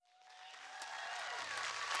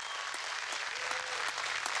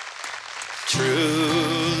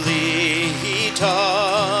Truly he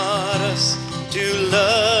taught us to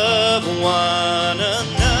love one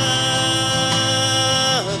another.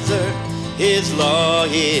 His law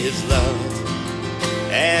is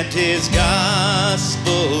love, and his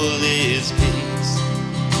gospel is peace.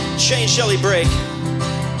 Chains shall he break.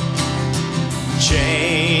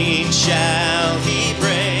 Chains shall he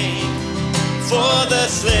break, for the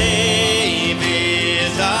slave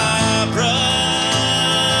is our brother,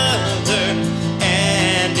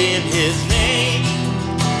 and in his name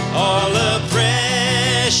all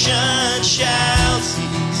oppression shall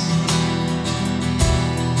cease.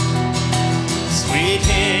 Sweet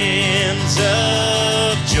hymns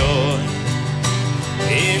of joy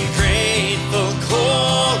in grateful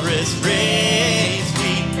chorus raise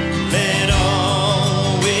we, let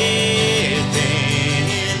all within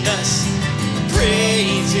us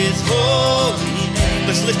praise his holy name.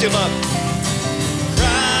 Let's lift him up.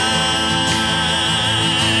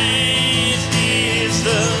 Christ is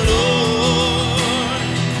the Lord.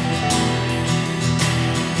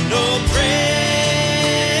 No praise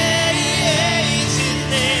his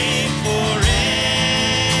name forever.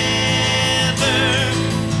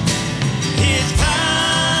 His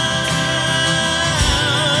power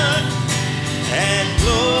and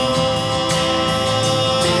glory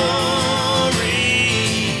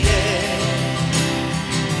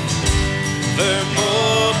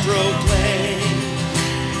evermore proclaim.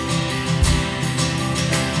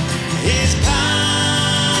 His power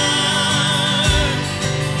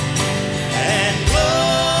and glory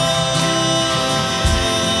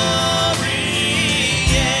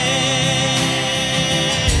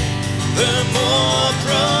evermore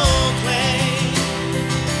proclaim.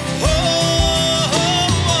 Oh,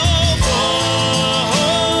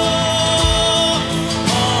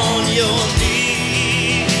 on your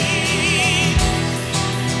knees.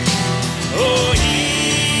 Oh, hear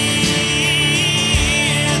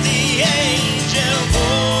the angel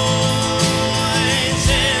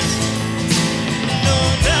voices. No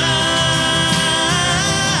night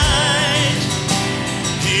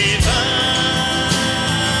divine,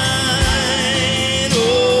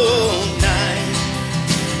 oh night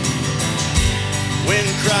when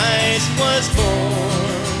Christ was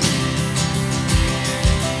born.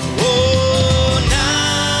 Oh,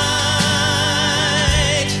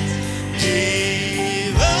 night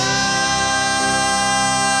divine.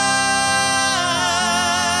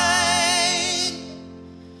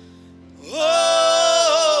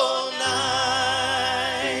 Oh,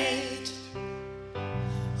 night.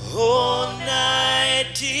 Oh, night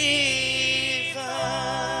divine.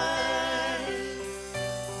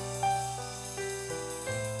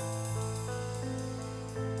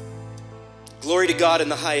 Glory to God in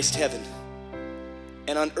the highest heaven,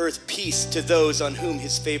 and on earth peace to those on whom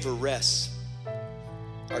his favor rests.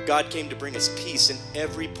 Our God came to bring us peace in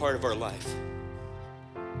every part of our life,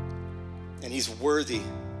 and he's worthy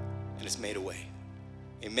and has made a way.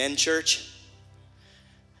 Amen, church.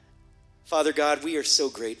 Father God, we are so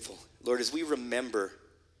grateful, Lord, as we remember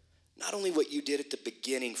not only what you did at the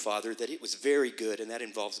beginning, Father, that it was very good, and that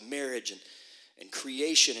involves marriage and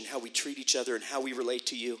creation and how we treat each other and how we relate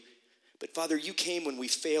to you. But Father, you came when we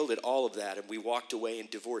failed at all of that and we walked away and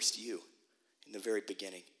divorced you in the very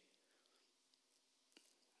beginning.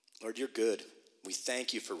 Lord, you're good. We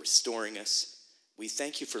thank you for restoring us. We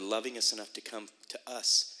thank you for loving us enough to come to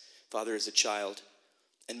us, Father, as a child,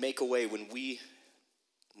 and make a way when we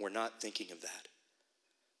were not thinking of that.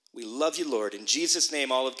 We love you, Lord. In Jesus'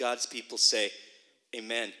 name, all of God's people say,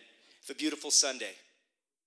 amen. Have a beautiful Sunday.